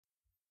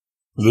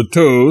The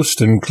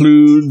toast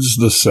includes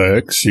the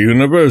sex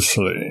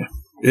universally.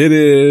 It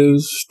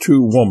is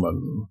to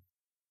woman,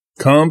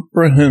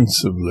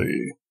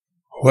 comprehensively,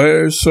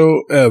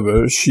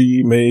 wheresoever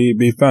she may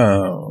be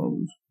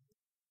found.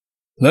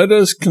 Let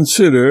us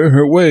consider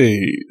her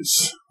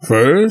ways.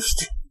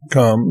 First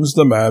comes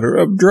the matter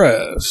of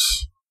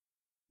dress.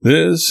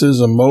 This is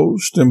a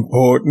most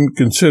important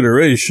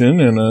consideration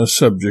in a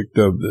subject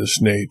of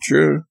this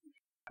nature,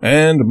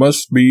 and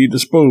must be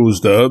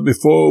disposed of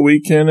before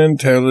we can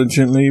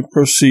intelligently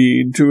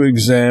proceed to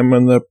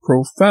examine the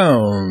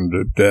profound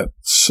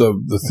depths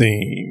of the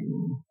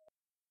theme.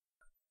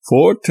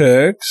 For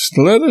text,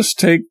 let us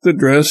take the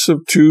dress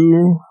of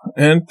two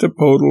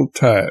antipodal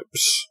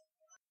types,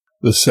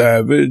 the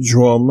savage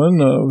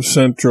woman of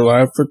Central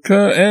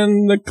Africa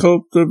and the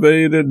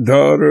cultivated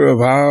daughter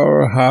of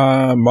our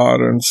high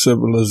modern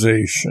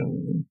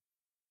civilization.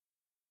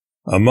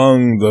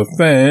 Among the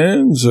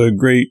Fans, a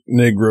great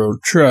Negro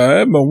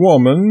tribe, a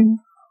woman,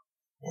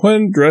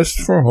 when dressed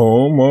for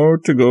home or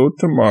to go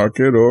to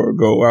market or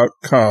go out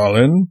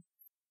calling,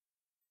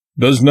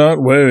 does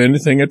not wear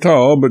anything at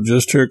all but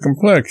just her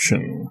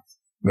complexion.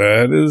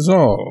 That is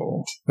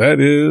all. That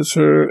is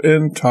her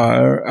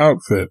entire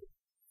outfit.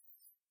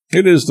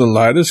 It is the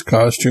lightest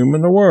costume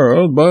in the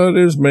world, but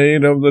is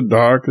made of the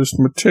darkest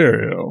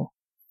material.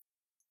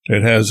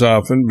 It has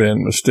often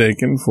been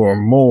mistaken for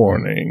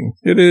mourning.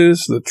 It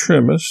is the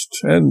trimmest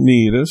and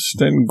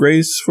neatest and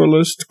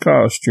gracefulest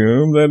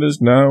costume that is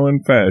now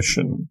in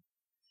fashion.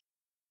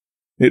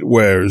 It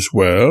wears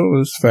well,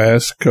 is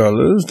fast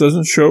colors,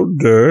 doesn't show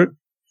dirt.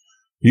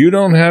 You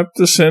don't have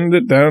to send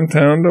it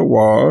downtown to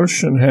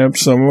wash and have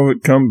some of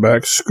it come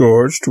back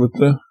scorched with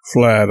the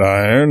flat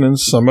iron, and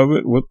some of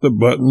it with the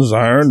buttons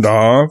ironed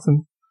off,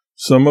 and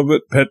some of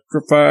it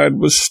petrified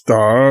with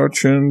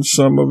starch, and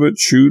some of it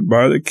chewed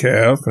by the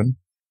calf, and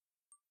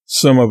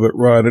some of it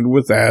rotted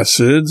with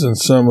acids, and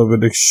some of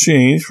it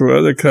exchanged for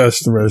other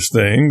customers'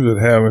 things that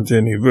haven't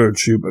any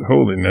virtue but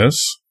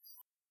holiness,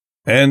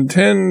 and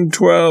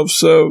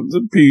 10/12 of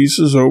the piece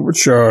is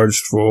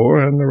overcharged for,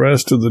 and the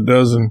rest of the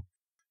dozen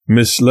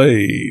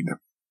mislaid.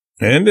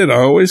 And it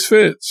always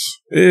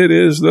fits. It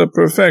is the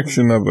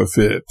perfection of a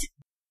fit.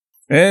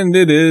 And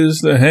it is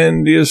the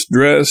handiest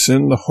dress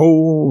in the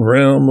whole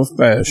realm of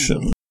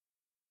fashion.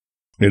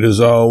 It is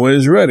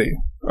always ready,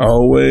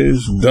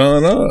 always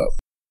done up.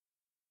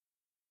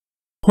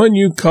 When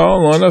you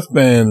call on a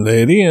fan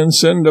lady and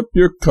send up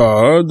your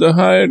card, the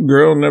hired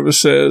girl never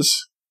says,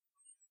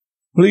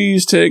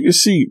 "Please take a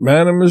seat,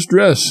 Madam is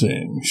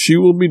dressing. She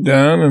will be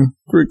down in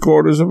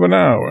 3/4 of an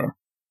hour."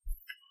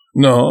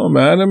 No,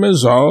 Madam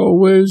is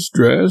always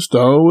dressed,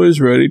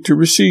 always ready to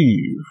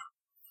receive.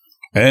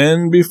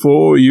 And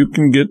before you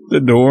can get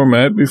the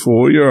doormat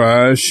before your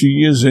eyes,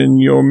 she is in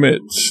your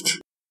midst.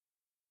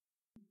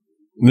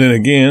 Then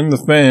again,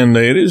 the fan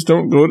ladies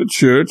don't go to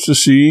church to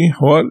see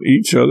what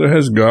each other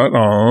has got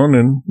on,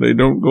 and they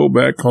don't go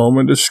back home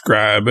and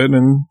describe it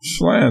and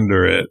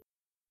slander it.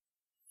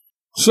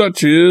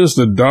 Such is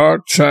the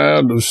dark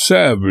child of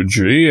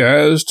savagery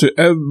as to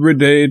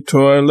everyday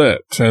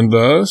toilette, and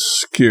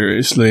thus,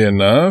 curiously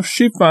enough,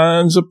 she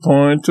finds a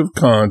point of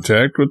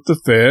contact with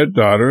the fair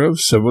daughter of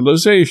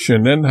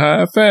civilization and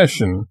high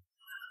fashion,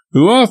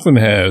 who often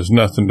has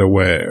nothing to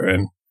wear,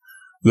 and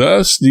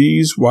thus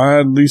these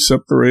widely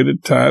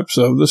separated types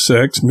of the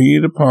sex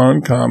meet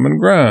upon common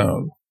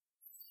ground.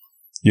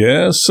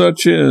 Yes,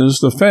 such is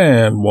the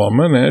fan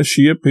woman as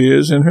she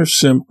appears in her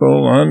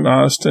simple,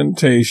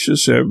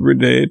 unostentatious,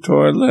 everyday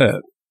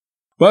toilette.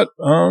 But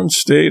on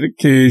state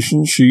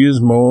occasions she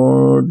is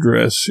more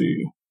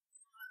dressy.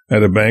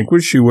 At a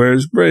banquet she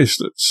wears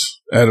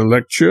bracelets. At a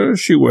lecture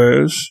she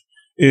wears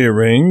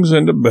earrings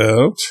and a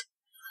belt.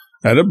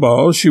 At a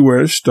ball she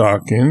wears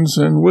stockings,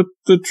 and with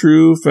the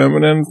true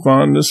feminine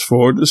fondness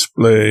for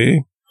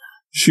display,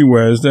 she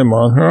wears them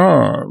on her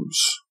arms.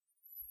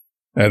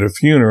 At a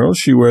funeral,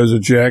 she wears a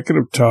jacket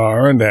of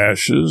tar and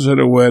ashes. At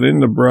a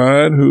wedding, the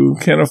bride who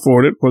can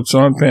afford it puts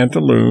on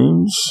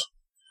pantaloons.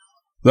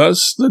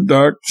 Thus the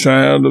dark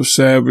child of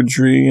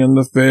savagery and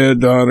the fair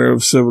daughter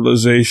of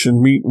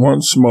civilization meet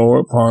once more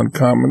upon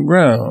common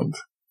ground.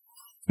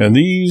 And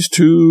these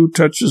two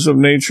touches of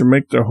nature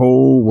make the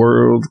whole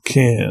world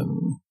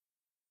kin.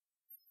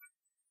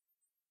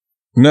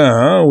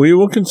 Now we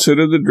will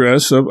consider the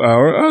dress of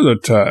our other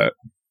type.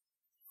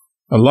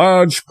 A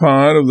large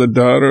part of the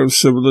daughter of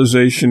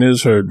civilization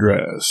is her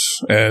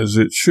dress, as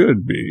it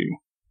should be.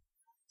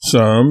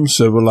 Some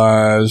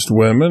civilized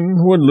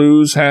women would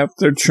lose half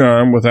their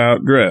charm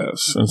without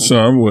dress, and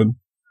some would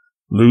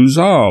lose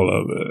all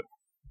of it.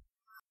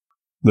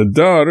 The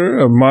daughter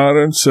of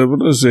modern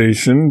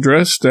civilization,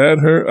 dressed at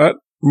her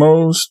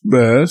utmost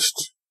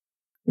best,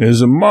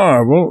 is a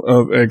marvel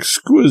of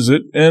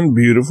exquisite and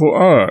beautiful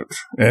art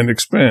and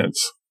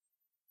expense.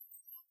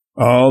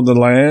 All the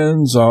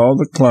lands, all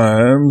the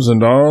climes,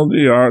 and all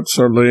the arts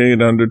are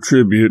laid under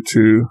tribute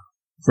to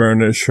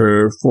furnish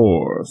her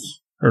forth.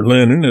 Her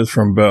linen is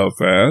from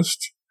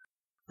Belfast,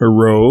 her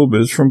robe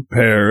is from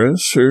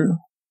Paris, her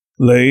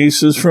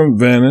lace is from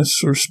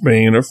Venice or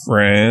Spain or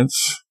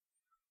France,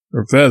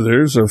 Her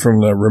feathers are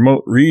from the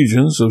remote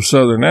regions of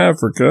southern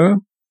Africa.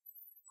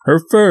 Her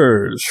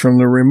furs from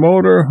the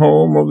remoter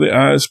home of the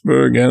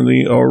iceberg and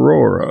the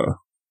aurora.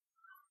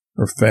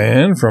 Her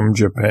fan from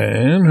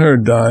Japan, her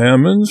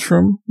diamonds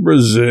from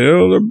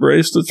Brazil, her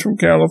bracelets from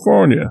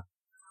California,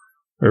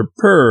 her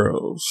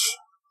pearls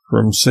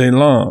from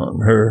Ceylon,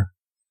 her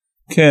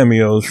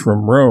cameos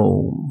from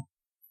Rome.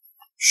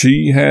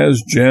 She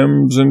has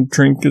gems and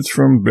trinkets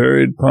from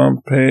buried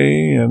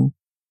Pompeii and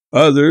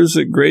others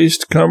that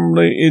graced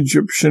comely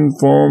Egyptian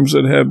forms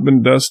that have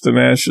been dust and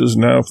ashes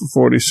now for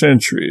 40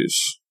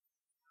 centuries.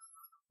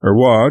 Her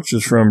watch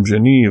is from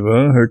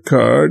Geneva, her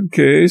card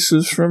case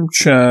is from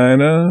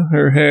China,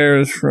 her hair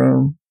is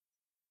from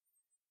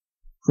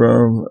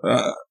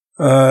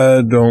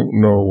I don't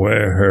know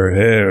where her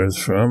hair is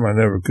from. I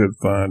never could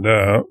find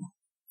out.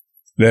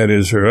 That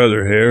is her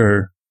other hair,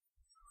 her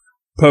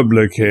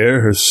public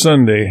hair, her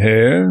Sunday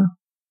hair.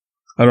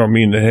 I don't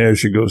mean the hair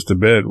she goes to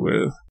bed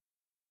with.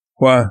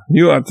 Why,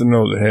 you ought to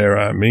know the hair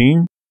I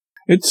mean.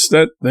 It's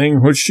that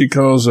thing which she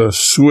calls a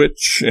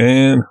switch,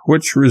 and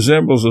which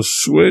resembles a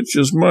switch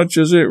as much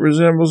as it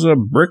resembles a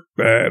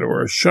brickbat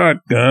or a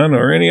shotgun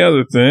or any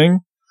other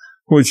thing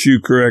which you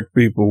correct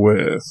people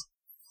with.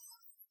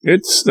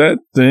 It's that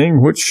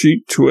thing which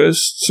she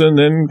twists and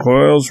then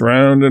coils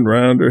round and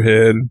round her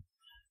head,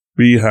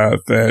 beehive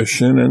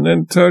fashion, and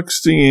then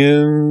tucks the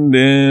end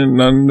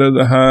in under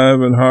the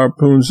hive and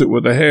harpoons it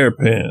with a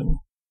hairpin.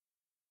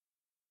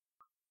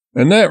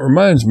 And that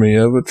reminds me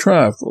of a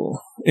trifle.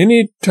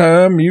 Any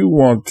time you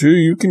want to,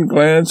 you can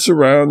glance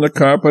around the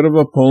carpet of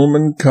a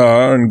Pullman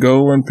car and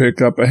go and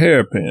pick up a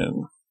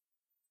hairpin.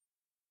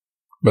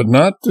 But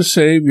not to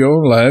save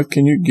your life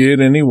can you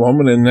get any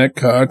woman in that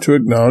car to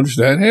acknowledge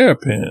that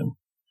hairpin.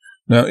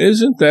 Now,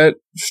 isn't that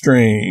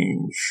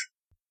strange?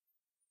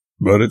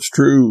 But it's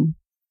true.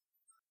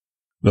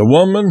 The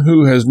woman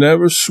who has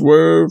never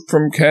swerved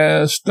from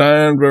cast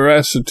iron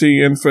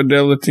veracity and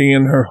fidelity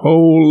in her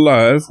whole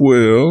life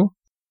will,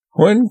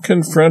 when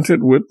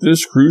confronted with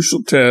this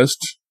crucial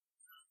test,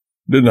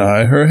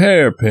 deny her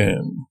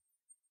hairpin.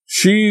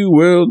 She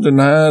will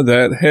deny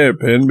that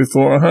hairpin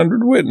before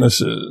 100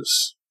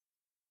 witnesses.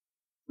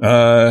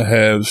 I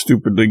have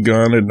stupidly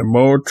gone into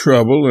more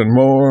trouble and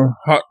more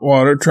hot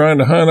water trying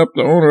to hunt up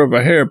the owner of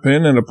a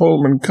hairpin in a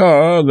Pullman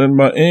car than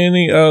by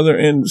any other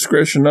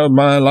indiscretion of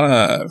my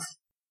life.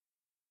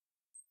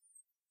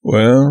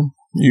 Well,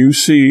 you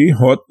see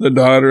what the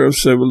daughter of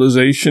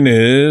civilization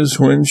is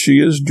when she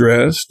is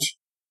dressed,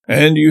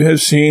 and you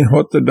have seen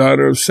what the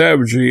daughter of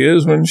savagery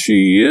is when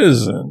she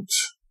isn't.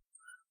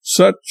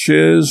 Such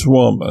is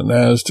woman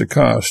as to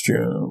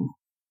costume.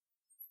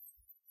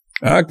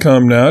 I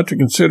come now to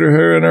consider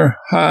her in her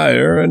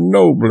higher and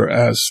nobler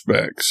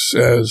aspects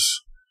as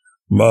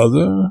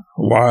mother,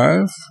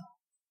 wife,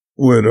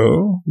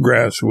 widow,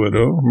 grass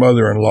widow,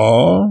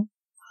 mother-in-law,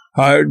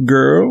 hired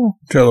girl,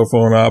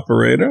 telephone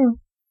operator,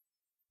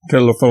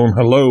 telephone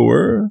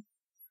helloer,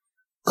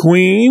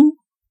 queen,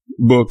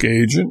 book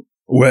agent,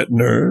 wet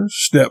nurse,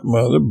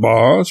 stepmother,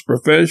 boss,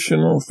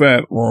 professional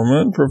fat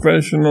woman,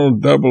 professional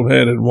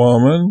double-headed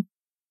woman,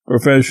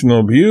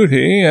 professional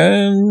beauty,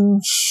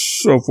 and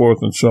so forth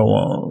and so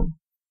on.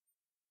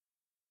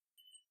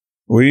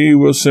 We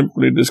will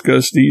simply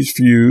discuss these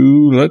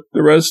few, let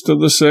the rest of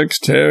the sex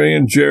tarry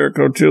in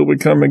Jericho till we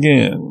come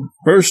again.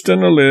 First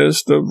in the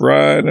list of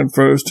right and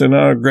first in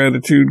our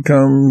gratitude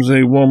comes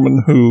a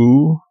woman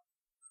who...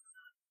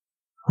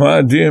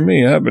 Why, dear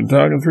me, I've been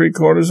talking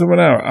 3/4 of an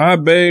hour. I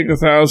beg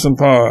 1,000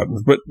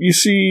 pardons, but you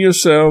see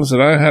yourselves that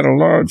I had a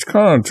large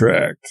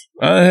contract.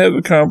 I have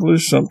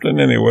accomplished something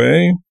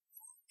anyway.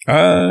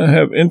 I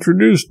have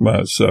introduced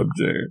my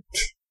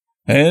subject,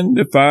 and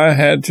if I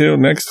had till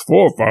next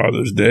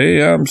Forefathers'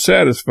 Day, I'm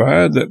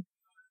satisfied that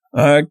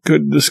I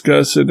could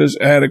discuss it as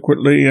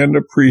adequately and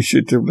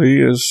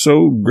appreciatively as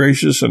so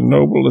gracious and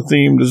noble a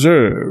theme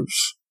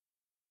deserves.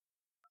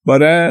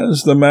 But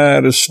as the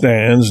matter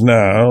stands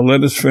now,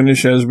 let us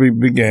finish as we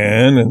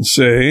began and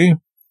say,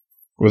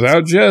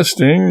 without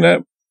jesting,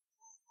 that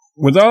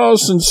with all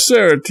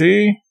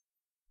sincerity,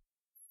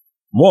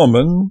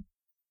 woman,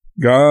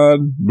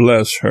 God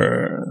bless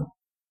her.